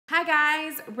Hi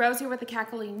guys, Rose here with the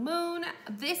Cackling Moon.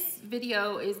 This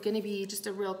video is going to be just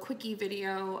a real quickie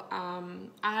video.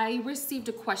 I received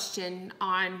a question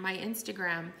on my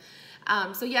Instagram.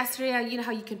 So yesterday, you know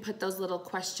how you can put those little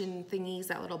question thingies,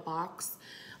 that little box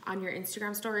on your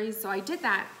Instagram stories. So I did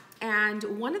that. And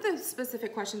one of the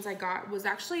specific questions I got was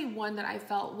actually one that I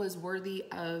felt was worthy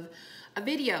of a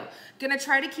video. Gonna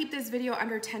try to keep this video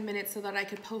under 10 minutes so that I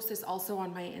could post this also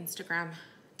on my Instagram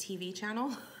TV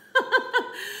channel.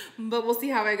 But we'll see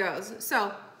how it goes.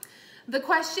 So the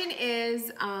question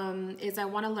is I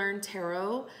want to learn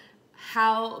tarot,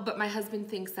 but my husband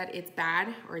thinks that it's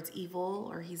bad or it's evil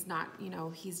or he's not,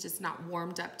 he's just not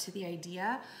warmed up to the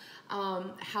idea.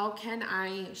 How can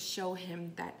I show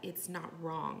him that it's not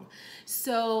wrong?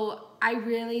 So I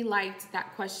really liked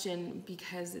that question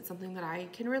because it's something that I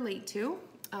can relate to.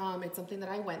 It's something that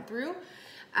I went through.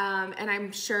 And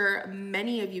I'm sure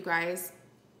many of you guys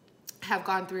have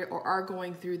gone through or are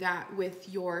going through that with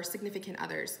your significant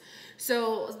others.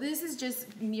 So this is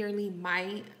just merely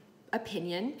my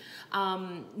opinion.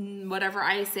 Whatever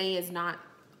I say is not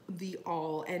the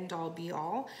all end all be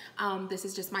all. This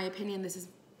is just my opinion. This is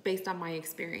based on my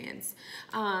experience.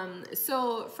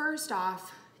 So first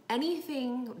off,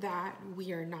 anything that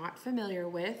we are not familiar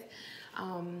with,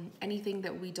 anything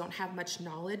that we don't have much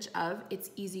knowledge of, it's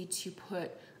easy to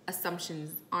put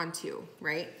assumptions onto,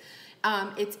 right?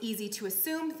 It's easy to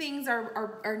assume things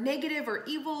are negative or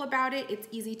evil about it. It's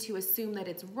easy to assume that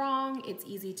it's wrong. It's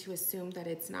easy to assume that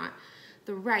it's not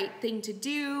the right thing to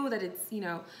do, that it's,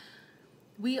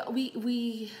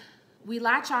 we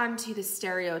latch on to the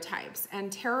stereotypes.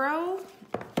 And tarot,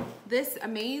 this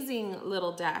amazing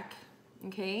little deck,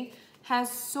 okay,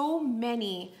 has so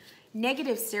many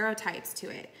negative stereotypes to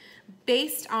it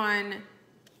based on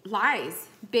lies,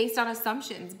 based on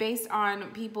assumptions, based on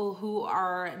people who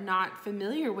are not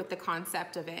familiar with the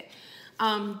concept of it,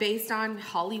 based on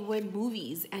Hollywood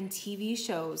movies and TV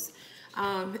shows.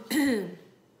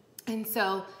 And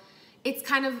so it's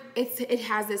it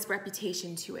has this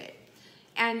reputation to it.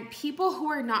 And people who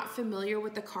are not familiar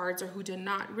with the cards or who do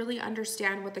not really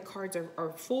understand what the cards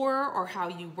are for or how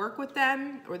you work with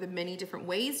them or the many different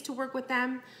ways to work with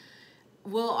them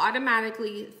will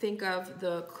automatically think of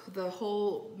the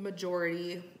whole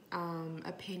majority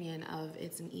opinion of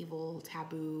it's an evil,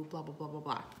 taboo, blah, blah, blah, blah,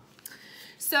 blah.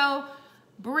 So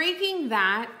breaking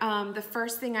that, the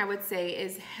first thing I would say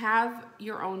is have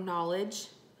your own knowledge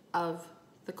of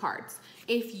the cards.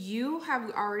 If you have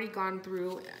already gone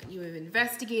through, you have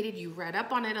investigated, you read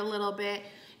up on it a little bit,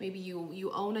 maybe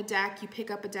you own a deck, you pick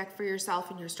up a deck for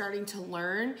yourself and you're starting to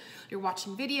learn, you're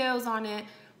watching videos on it.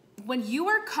 When you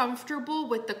are comfortable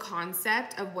with the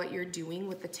concept of what you're doing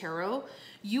with the tarot,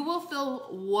 you will feel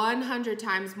 100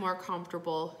 times more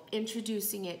comfortable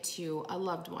introducing it to a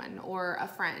loved one or a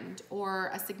friend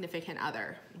or a significant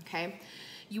other, okay?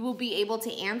 You will be able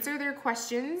to answer their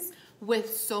questions with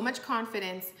so much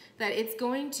confidence that it's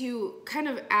going to kind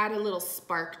of add a little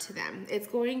spark to them. It's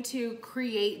going to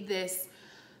create this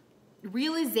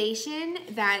realization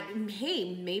that,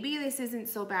 hey, maybe this isn't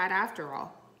so bad after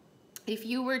all. If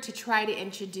you were to try to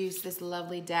introduce this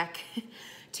lovely deck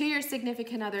to your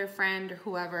significant other, friend, or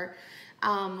whoever,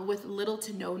 with little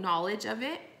to no knowledge of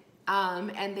it,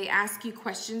 and they ask you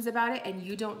questions about it and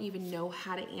you don't even know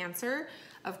how to answer,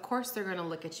 of course they're gonna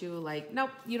look at you like, nope,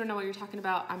 you don't know what you're talking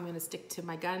about. I'm gonna stick to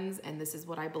my guns and this is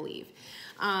what I believe.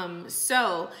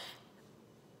 So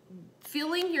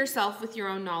filling yourself with your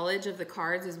own knowledge of the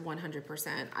cards is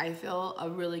 100%, I feel, a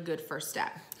really good first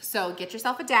step. So get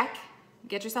yourself a deck.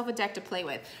 Get yourself a deck to play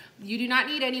with. You do not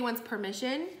need anyone's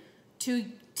permission to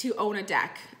own a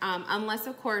deck, unless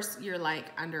of course you're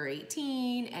like under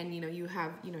 18 and you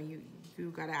have you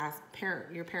got to ask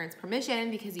your parents' permission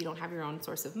because you don't have your own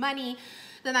source of money.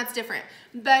 Then that's different.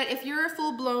 But if you're a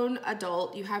full-blown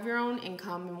adult, you have your own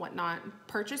income and whatnot,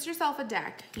 purchase yourself a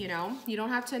deck. You don't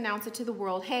have to announce it to the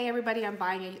world. Hey, everybody, I'm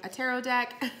buying a tarot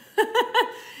deck.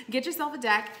 Get yourself a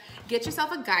deck. Get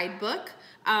yourself a guidebook.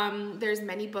 There's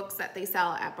many books that they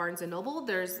sell at Barnes & Noble.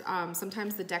 There's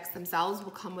sometimes the decks themselves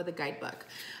will come with a guidebook.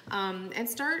 And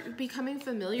start becoming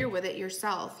familiar with it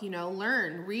yourself,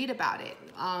 learn, read about it,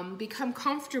 become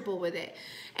comfortable with it.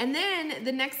 And then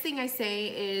the next thing I say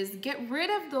is get rid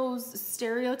of those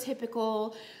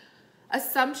stereotypical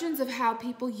assumptions of how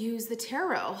people use the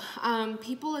tarot.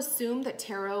 People assume that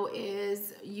tarot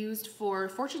is used for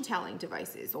fortune-telling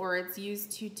devices, or it's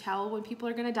used to tell when people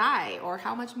are gonna die, or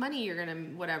how much money you're gonna,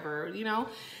 whatever,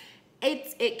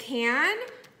 It can,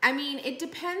 it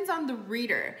depends on the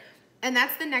reader. And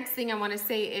that's the next thing I wanna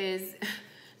say is,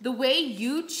 the way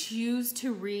you choose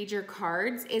to read your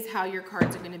cards is how your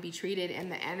cards are going to be treated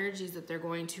and the energies that they're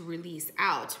going to release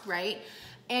out, right?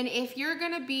 And if you're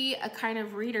going to be a kind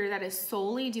of reader that is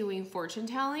solely doing fortune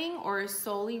telling or is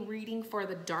solely reading for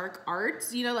the dark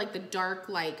arts, you know, like the dark,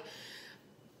 like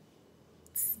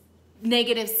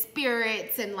negative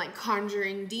spirits and like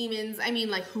conjuring demons. I mean,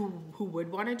 like who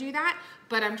would want to do that?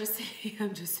 But I'm just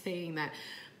saying that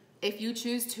if you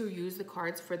choose to use the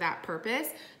cards for that purpose,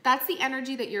 that's the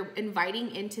energy that you're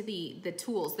inviting into the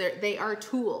tools. They are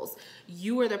tools.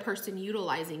 You are the person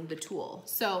utilizing the tool.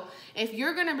 So if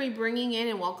you're going to be bringing in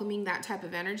and welcoming that type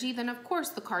of energy, then of course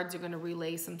the cards are going to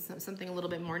relay something a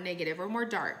little bit more negative or more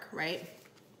dark, right?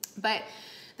 But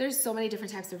there's so many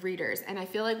different types of readers, and I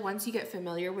feel like once you get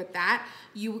familiar with that,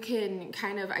 you can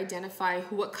kind of identify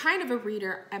what kind of a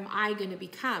reader am I going to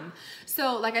become.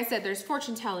 So like I said, there's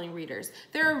fortune telling readers.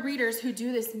 There are readers who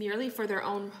do this merely for their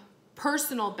own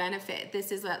personal benefit.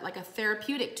 This is like a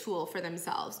therapeutic tool for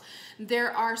themselves.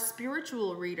 There are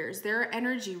spiritual readers. There are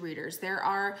energy readers. There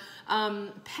are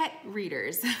pet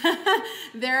readers.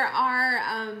 There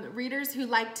are readers who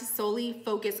like to solely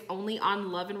focus only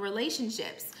on love and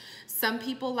relationships. Some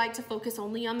people like to focus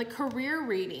only on the career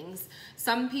readings.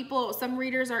 Some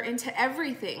readers are into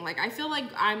everything. Like I feel like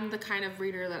I'm the kind of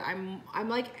reader that I'm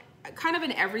like kind of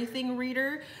an everything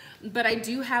reader, but I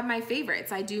do have my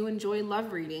favorites. I do enjoy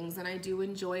love readings and I do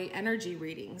enjoy energy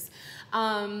readings.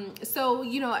 So,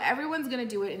 you know, everyone's gonna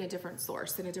do it in a different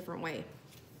source, in a different way.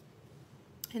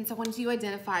 And so once you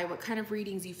identify what kind of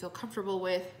readings you feel comfortable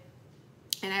with,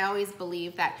 and I always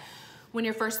believe that when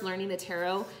you're first learning the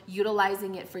tarot,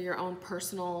 utilizing it for your own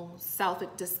personal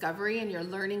self-discovery and you're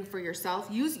learning for yourself,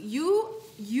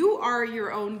 you are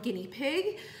your own guinea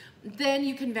pig, then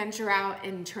you can venture out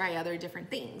and try other different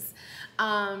things.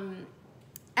 And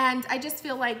I just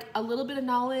feel like a little bit of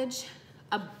knowledge,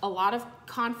 a lot of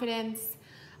confidence,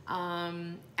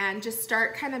 and just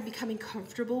start kind of becoming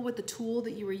comfortable with the tool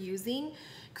that you were using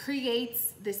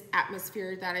creates this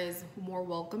atmosphere that is more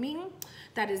welcoming,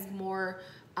 that is more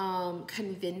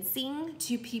convincing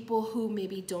to people who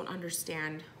maybe don't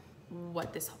understand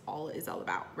what this all is all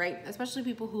about, right? Especially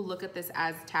people who look at this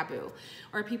as taboo,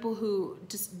 or people who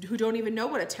don't even know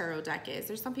what a tarot deck is.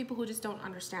 There's some people who just don't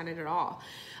understand it at all.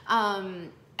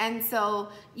 And so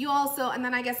you also, and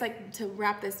then I guess like to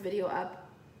wrap this video up,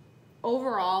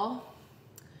 overall,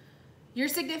 your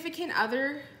significant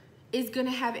other is gonna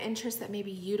have interests that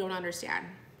maybe you don't understand,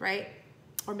 right?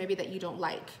 Or maybe that you don't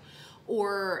like,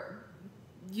 or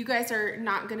you guys are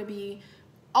not gonna be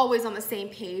always on the same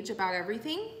page about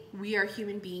everything. We are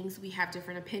human beings. We have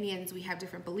different opinions. We have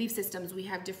different belief systems. We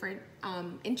have different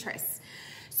interests.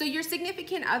 So your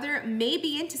significant other may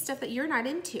be into stuff that you're not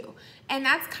into. And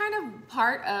that's kind of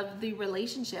part of the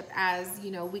relationship. As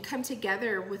you know, we come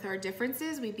together with our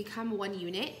differences, we become one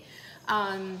unit.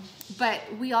 But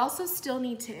we also still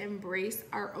need to embrace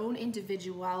our own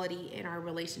individuality in our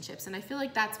relationships. And I feel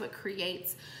like that's what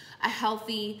creates a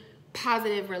healthy,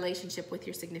 positive relationship with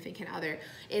your significant other,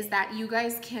 is that you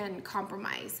guys can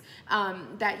compromise,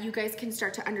 that you guys can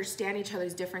start to understand each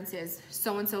other's differences.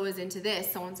 So-and-so is into this,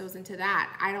 so-and-so is into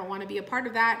that. I don't want to be a part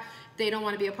of that. They don't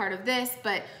want to be a part of this,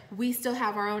 but we still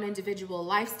have our own individual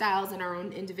lifestyles and our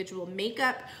own individual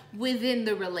makeup within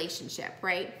the relationship,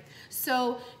 right?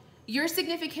 So your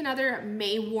significant other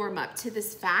may warm up to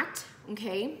this fact,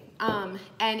 okay? And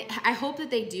I hope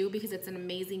that they do, because it's an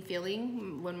amazing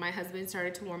feeling when my husband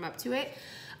started to warm up to it.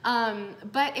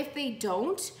 But if they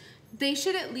don't, they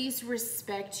should at least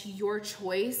respect your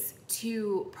choice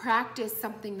to practice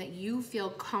something that you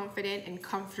feel confident and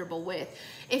comfortable with.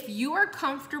 If you are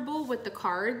comfortable with the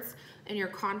cards and you're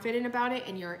confident about it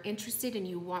and you're interested and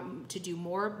you want to do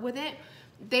more with it,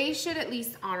 they should at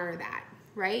least honor that,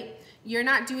 right? You're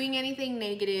not doing anything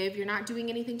negative. You're not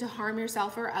doing anything to harm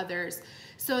yourself or others.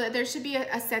 So that there should be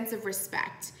a sense of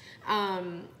respect.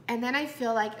 And then I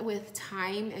feel like with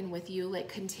time and with you like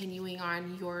continuing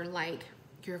on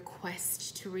your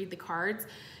quest to read the cards,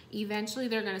 eventually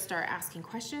they're gonna start asking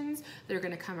questions. They're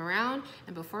gonna come around,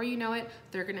 and before you know it,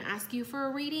 they're gonna ask you for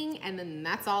a reading, and then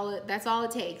that's all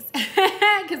it takes.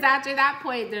 Because after that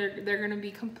point, they're gonna be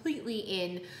completely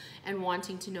in and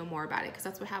wanting to know more about it, because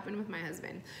that's what happened with my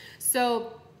husband.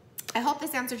 So I hope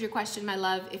this answered your question, my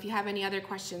love. If you have any other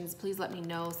questions, please let me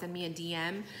know. Send me a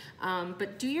DM.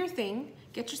 But do your thing.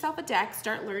 Get yourself a deck.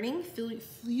 Start learning.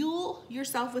 Fuel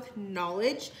yourself with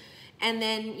knowledge. And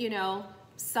then, you know,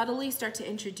 subtly start to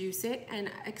introduce it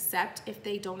and accept. If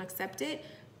they don't accept it,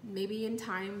 maybe in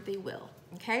time they will.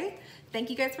 Okay? Thank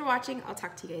you guys for watching. I'll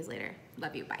talk to you guys later.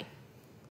 Love you. Bye.